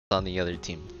on the other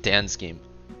team. Dan's game.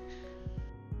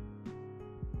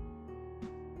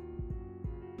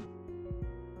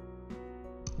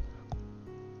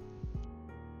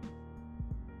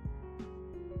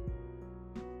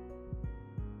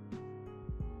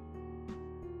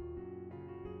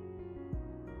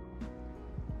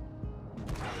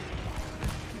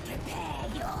 Prepare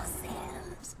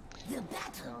yourselves. The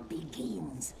battle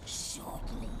begins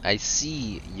shortly. I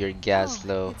see your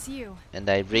Gaslow, it's you. and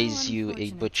I raise How you a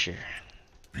unfortunate. butcher.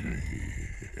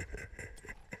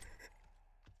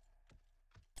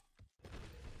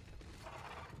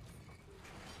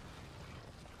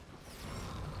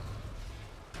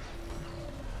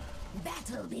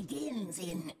 Battle begins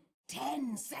in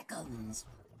 10 seconds.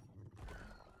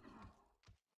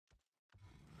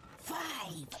 5,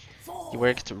 4. You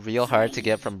worked real hard to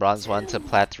get from Bronze 1 to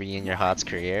Plat 3 in your HOTS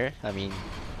career. I mean,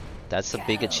 that's a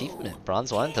big achievement.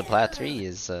 Bronze 1 to Plat 3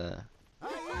 is a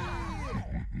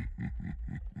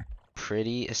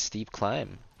pretty steep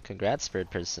climb. Congrats, Bird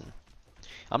Person.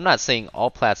 I'm not saying all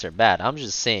Plats are bad. I'm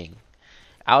just saying,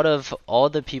 out of all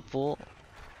the people,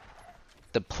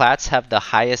 the Plats have the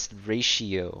highest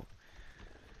ratio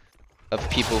of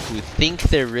people who think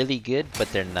they're really good,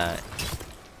 but they're not.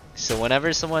 So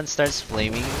whenever someone starts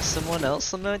flaming someone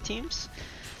else on the teams,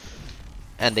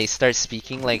 and they start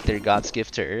speaking like they're God's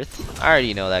gift to Earth, I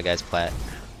already know that guy's Plat.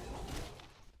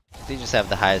 They just have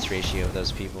the highest ratio of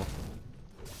those people.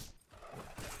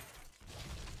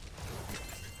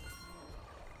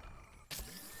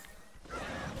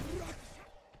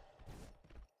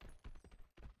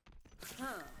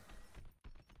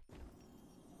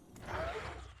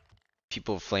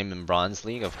 People flame in Bronze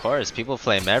League? Of course, people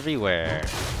flame everywhere.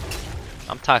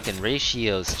 I'm talking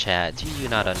ratios, chat. Do you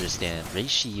not understand?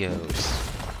 Ratios.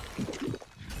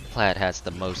 Plat has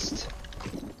the most.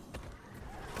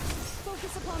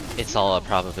 It's all a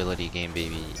probability game,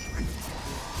 baby.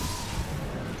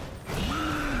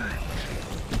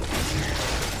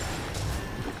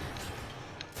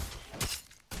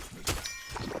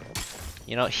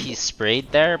 You know, he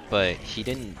sprayed there, but he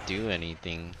didn't do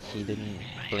anything. He didn't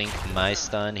blink my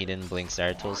stun, he didn't blink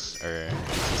Zartul's or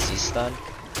ETC stun.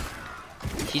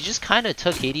 He just kind of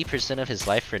took 80% of his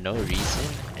life for no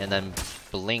reason, and then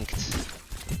blinked.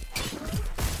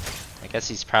 I guess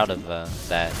he's proud of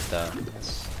that, though.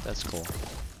 That's cool.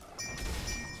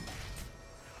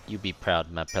 You be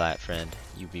proud, my Plat friend.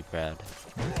 You be proud.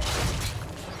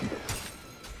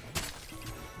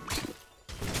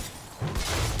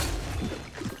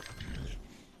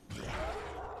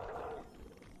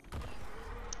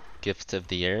 Gift of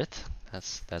the Earth.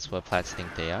 That's what Plats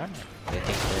think they are. They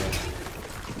think they're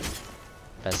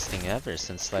best thing ever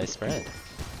since sliced bread.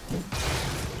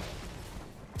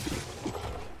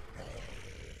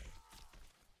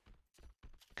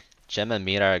 Gem and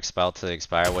meat are about to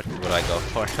expire. What would I go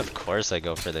for? Of course I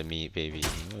go for the meat, baby.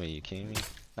 Are you kidding me?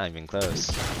 Not even close.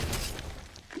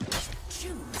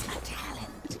 Choose a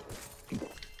talent.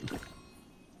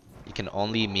 You can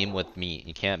only meme with meat.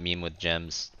 You can't meme with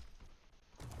gems.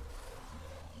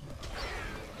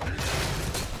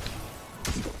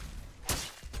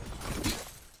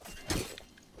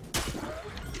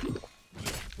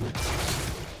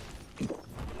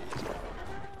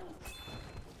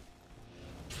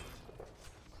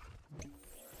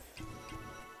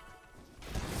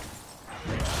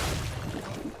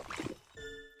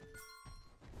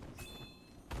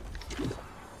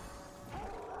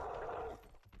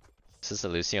 Is this a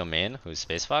Lucio main who's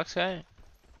Space Fox guy?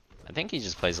 I think he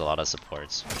just plays a lot of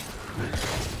supports.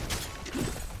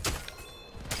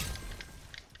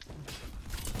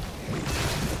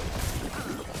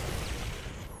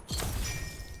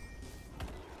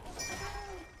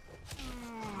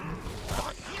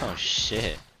 Oh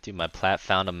shit. Dude, my Plat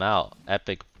found him out.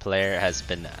 Epic player has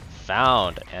been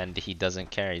found, and he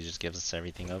doesn't care. He just gives us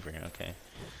everything over. Okay.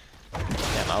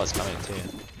 Damn, I was coming too.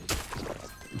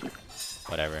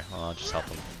 Whatever. Well, I'll just help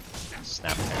him.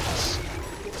 Snap parents.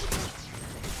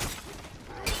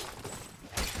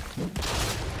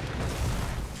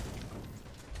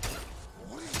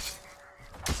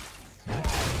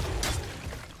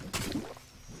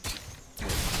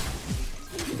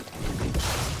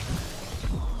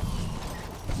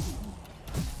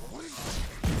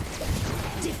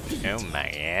 Oh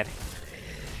my god.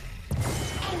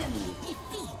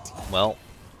 Well,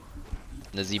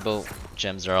 Nazebo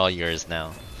gems are all yours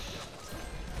now.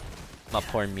 My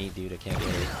poor me, dude. I can't get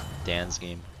it. Dan's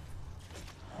game.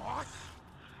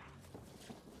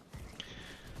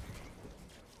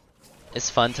 It's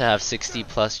fun to have 60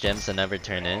 plus gems and never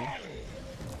turn in.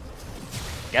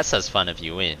 Guess that's fun if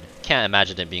you win. Can't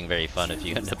imagine it being very fun if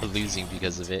you end up losing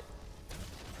because of it.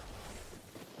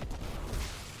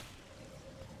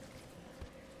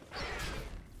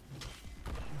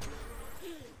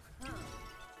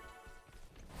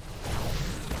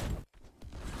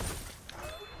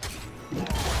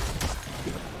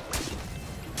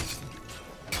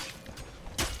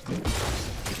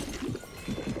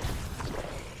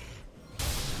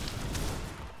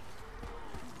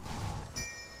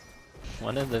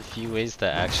 One of the few ways to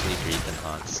actually breathe in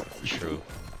HOTS. True.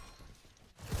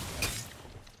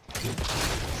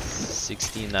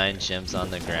 69 gems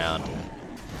on the ground.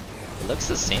 It looks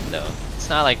the same though. It's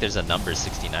not like there's a number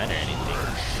 69 or anything.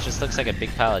 It just looks like a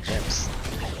big pile of gems.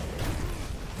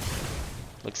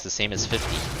 Looks the same as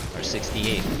 50 or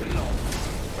 68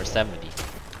 or 70.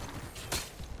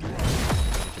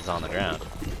 It's on the ground.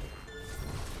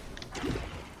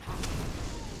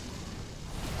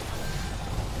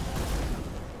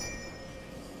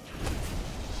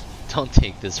 Don't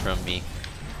take this from me.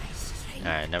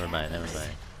 Alright, never mind, never mind.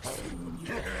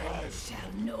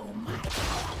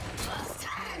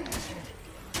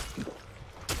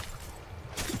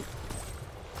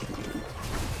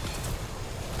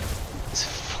 It's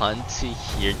fun to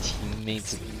hear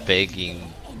teammates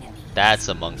begging. That's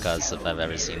Among Us if I've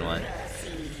ever seen one.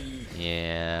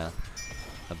 Yeah,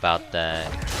 about that.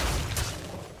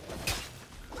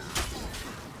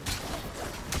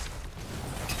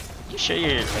 You sure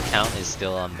your account is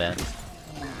still on ban? The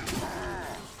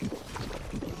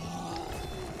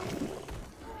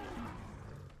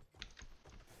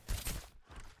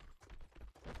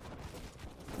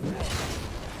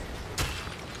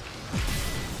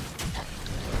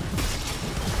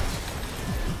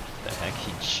heck,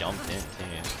 he jumped in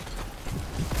too.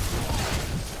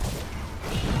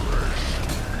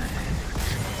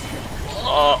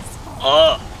 Oh!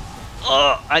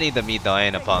 I need the meat though, I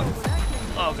ain't a punk.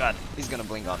 Oh god, he's gonna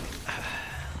blink on me.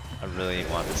 I really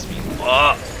want this meat.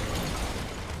 Oh!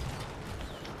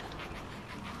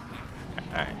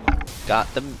 Alright,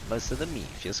 got the most of the meat.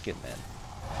 Feels good, man.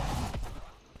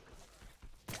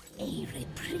 A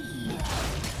reprieve.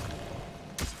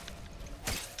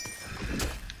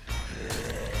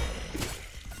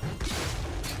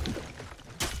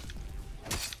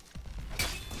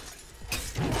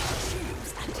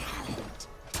 Choose a talent.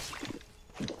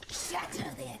 Shatter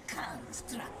their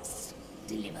constructs.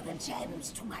 Deliver the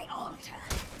gems to my altar.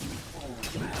 All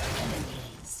your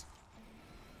enemies.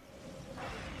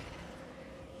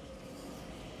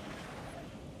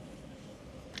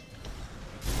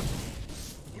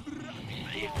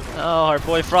 Oh, our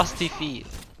boy Frosty Feet.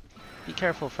 Be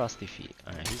careful, Frosty Feet.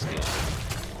 Alright, he's good.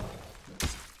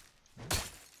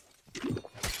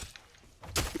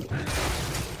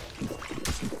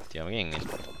 Dude, I'm getting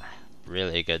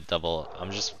really good double.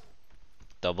 I'm just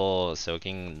double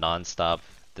soaking non-stop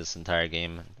this entire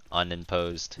game,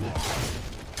 unimposed.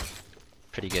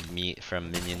 Pretty good meat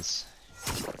from minions.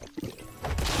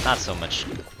 Not so much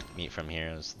meat from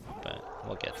heroes, but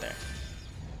we'll get there.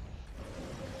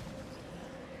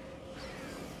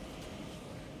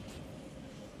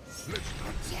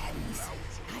 Gems,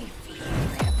 I feel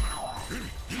their power.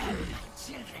 Come, my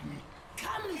children,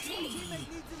 come to me.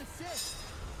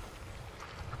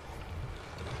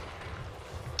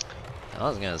 I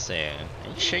was gonna say, are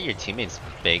you sure your teammates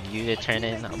beg you to turn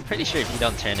in? I'm pretty sure if you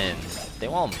don't turn in, they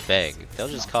won't beg. They'll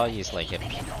just call you like a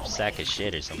sack of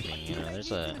shit or something, you know?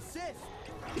 There's a...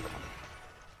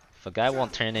 If a guy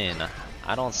won't turn in,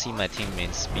 I don't see my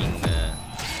teammates being,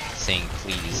 saying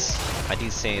please. I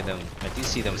do see them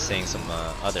saying some,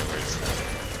 other words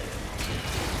though.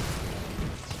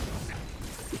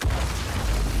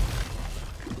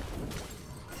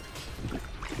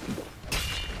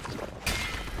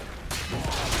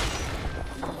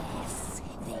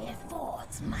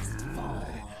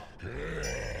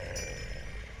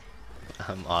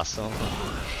 I'm awesome.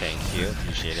 Thank you.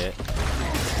 Appreciate it.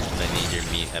 I need your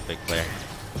meat, epic player.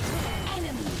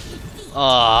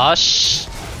 Aw,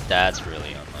 that's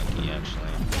really unlucky,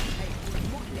 actually.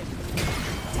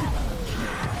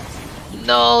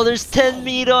 No, there's 10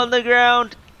 meat on the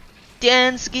ground.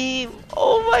 Dance game.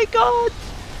 Oh my god.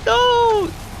 No,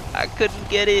 I couldn't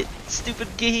get it.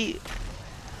 Stupid gate.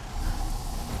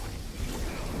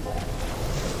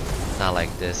 Not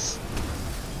like this.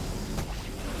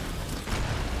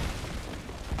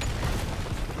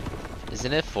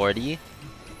 Isn't it 40?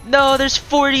 No, there's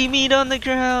 40 meat on the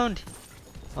ground!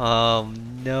 Oh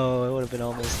no, I would have been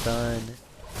almost done.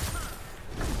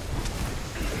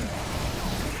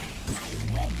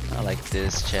 I like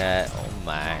this, chat. Oh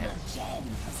my.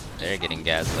 They're getting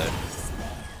gaslit.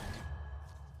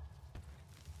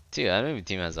 Dude, I know my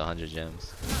team has 100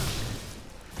 gems.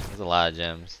 That's a lot of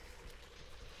gems.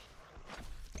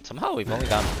 Somehow we've only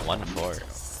gotten 1 4. I don't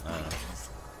know.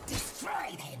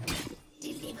 Destroy them.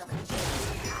 Deliver the gems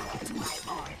power to my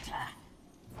altar.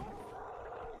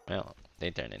 Well,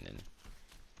 they turn it in.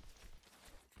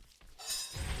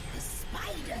 The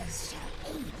spiders shall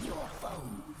aid your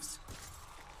foes.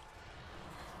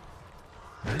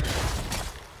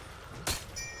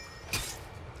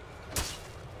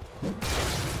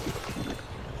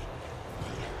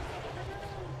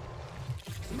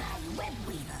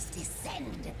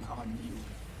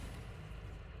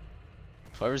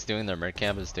 Whoever's doing the merc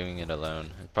camp is doing it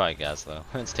alone. It's probably gas though.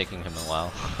 It's taking him a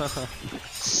while.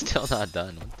 Still not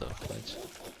done. What the fudge?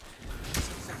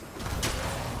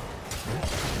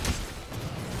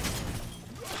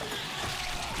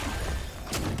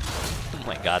 Oh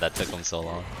my god, that took him so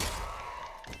long.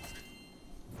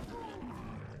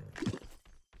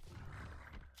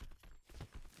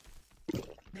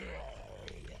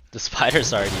 The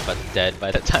spider's already but dead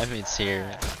by the time it's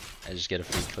here. I just get a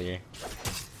free clear.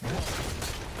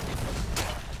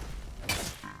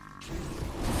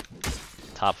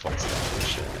 Top one still for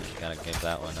sure. Gotta give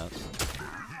that one up.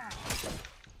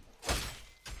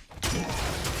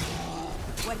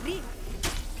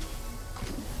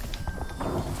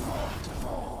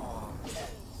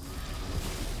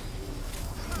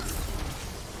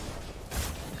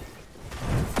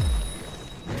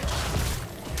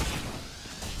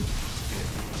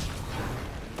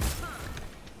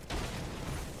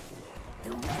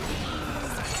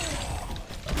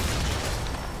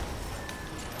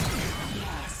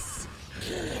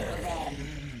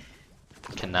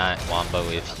 Cannot wombo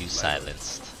if you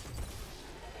silenced.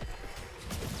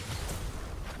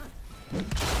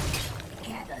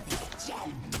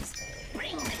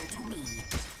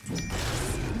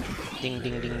 Ding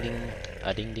ding ding ding.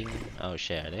 A ding ding. Oh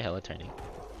shit, are they hella turning?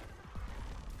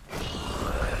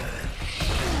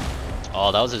 Oh,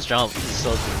 that was his jump. He's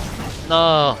so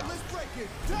no.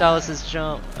 That was his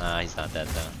jump. Ah, he's not dead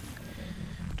though.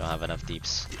 Don't have enough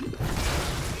deeps.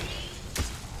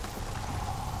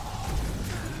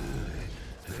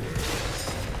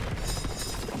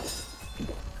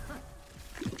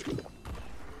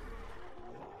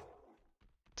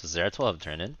 Does Zeratul have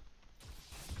turn in?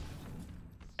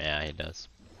 Yeah, he does.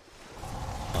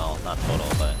 Well, not total,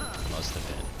 but most of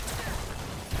it.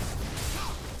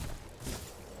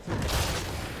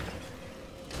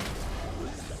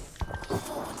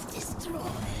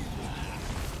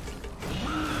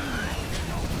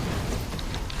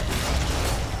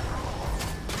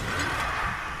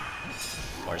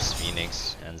 Force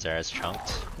Phoenix and Zera's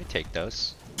chunked. We take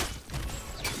those.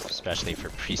 Especially for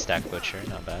pre-stack Butcher,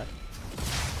 not bad.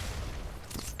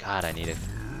 God, I needed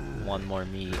one more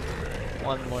meat.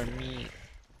 One more meat.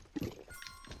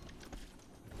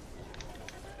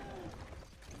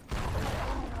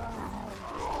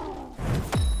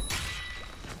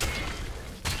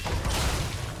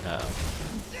 Oh.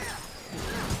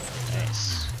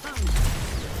 Nice.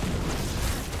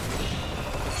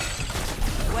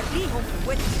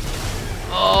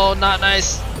 Oh, not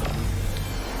nice.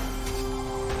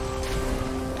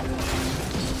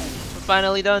 We're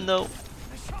finally done though.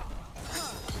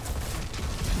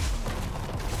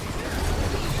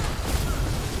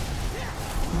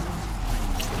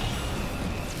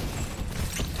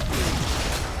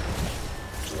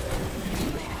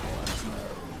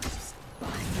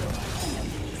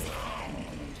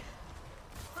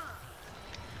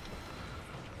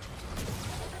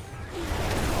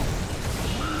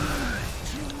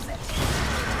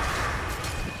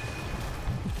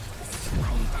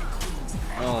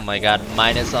 Oh my god,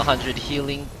 minus 100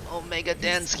 healing. Omega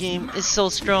dance scheme is so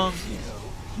strong.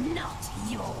 Not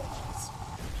yours.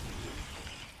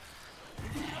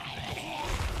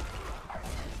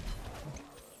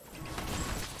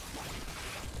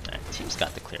 Alright, team's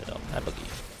got the clear though, I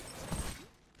believe.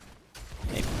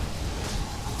 Maybe.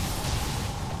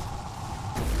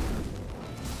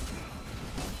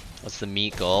 What's the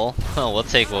meat goal? Oh, we'll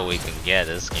take what we can get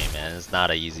this game, man. It's not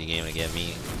an easy game to get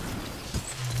meat.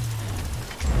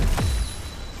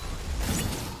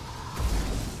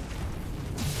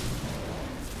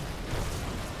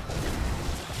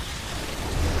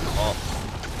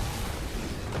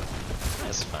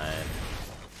 That's fine.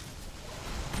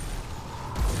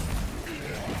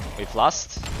 We've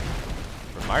lost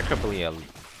remarkably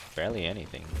barely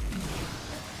anything.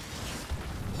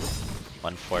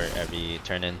 1 for every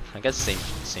turn in. I guess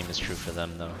same is true for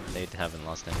them though. They haven't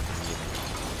lost anything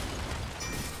either.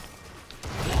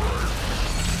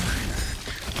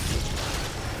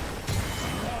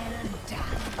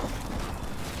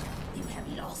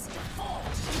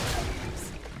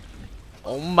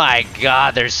 Oh my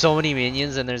god, there's so many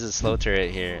minions and there's a slow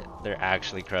turret here. They're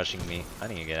actually crushing me. I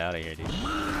need to get out of here, dude.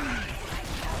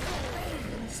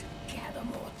 Gather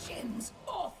more gems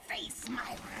or face my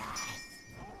wrath.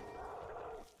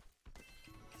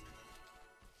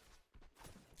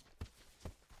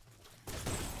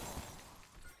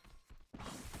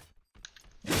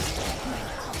 My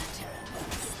altar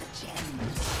awaits the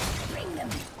gems. Bring them.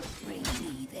 Bring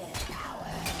me their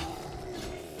power.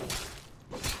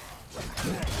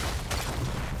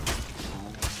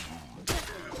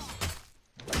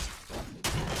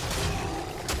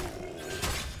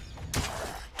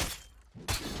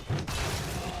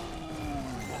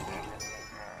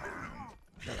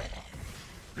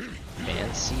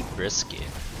 brisket.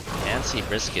 Fancy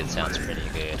brisket sounds pretty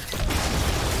good.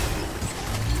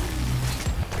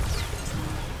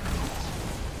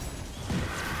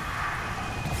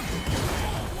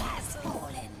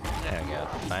 There we go.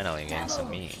 Finally getting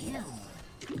some meat.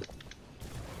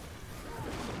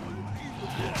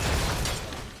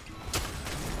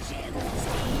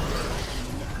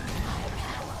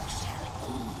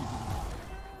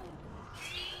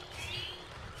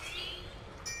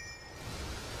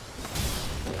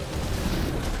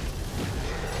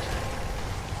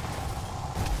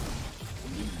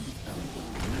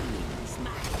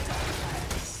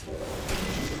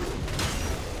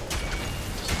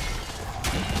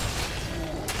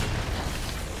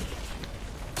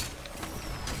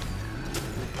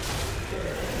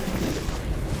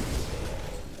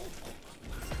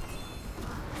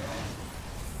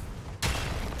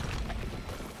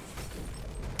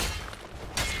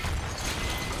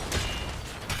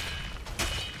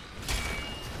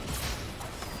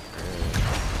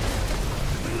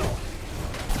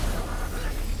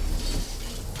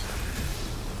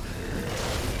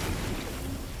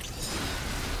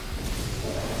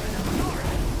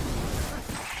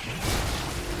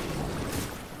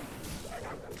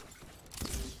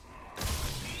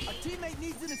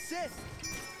 Needs an assist.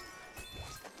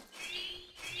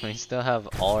 We still have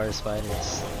all our spiders.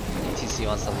 ETC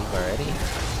wants to leave already?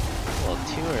 Well,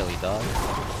 too early, dog.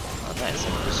 Oh, nice.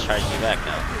 I'm just charging you back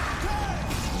now.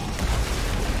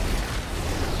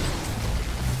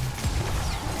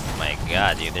 Oh my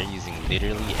god, dude. They're using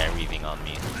literally everything on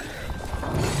me.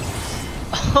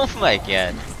 Oh my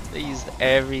god. They used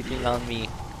everything on me.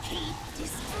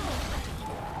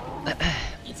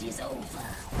 It is over.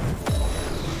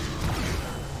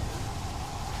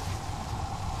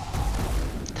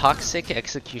 Toxic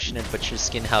Executioner Butcher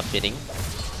Skin, how fitting.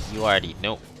 You already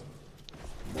know.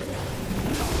 The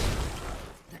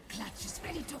clutch is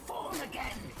ready to form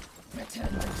again.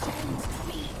 Return the gems to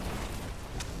me.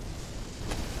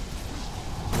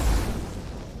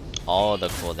 All the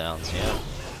cooldowns, yeah.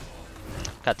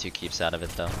 Got 2 keeps out of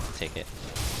it though. Take it.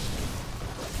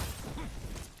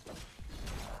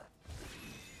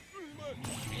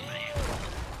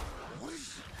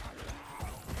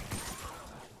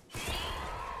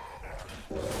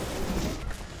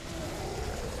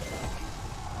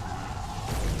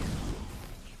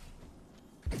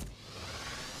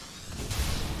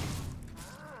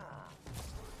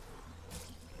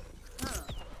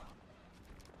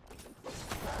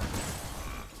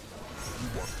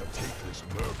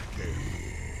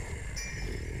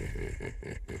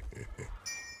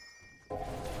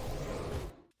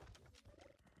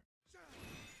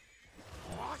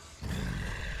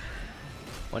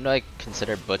 When do I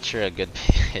consider Butcher a good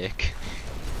pick?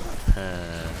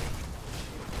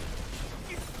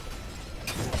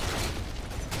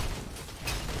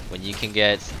 When you can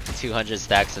get 200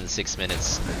 stacks in 6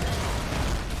 minutes.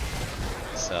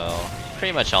 So,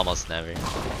 pretty much almost never.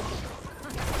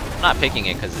 I'm not picking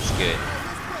it because it's good.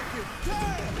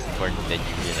 It's important that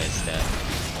you realize that.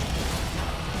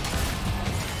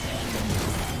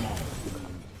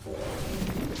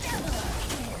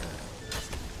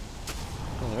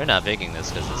 We're not picking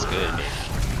this because it's good.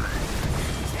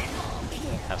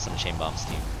 Have some chain bombs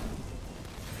too.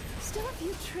 Still a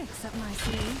few tricks up my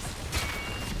sleeves.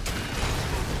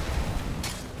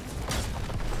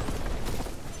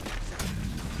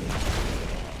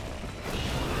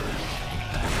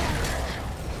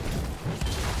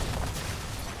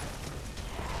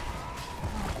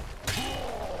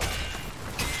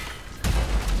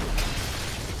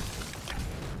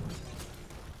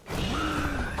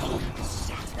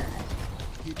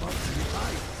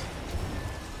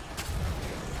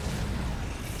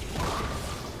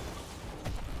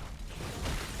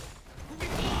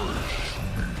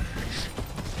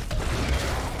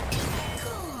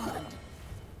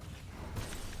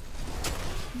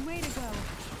 Way to go.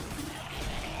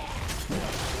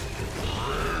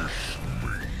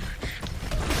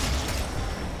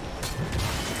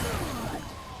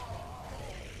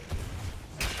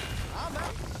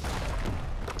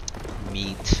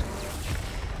 Meat.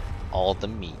 All the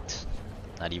meat.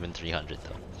 Not even 300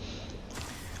 though.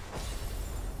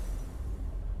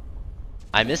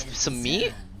 I missed some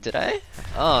meat? Did I?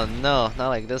 Oh no, not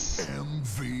like this.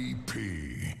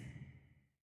 MVP.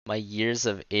 My years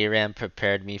of ARAM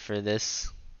prepared me for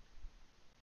this.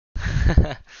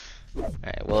 Alright,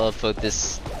 we'll upvote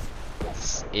this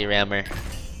ARAMer.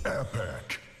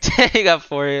 Epic. He got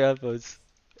 4 upvotes.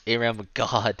 ARAM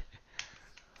god.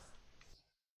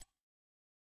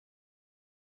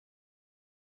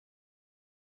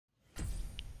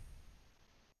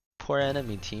 Poor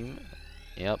enemy team.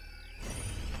 Yep.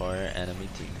 for enemy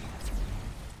team.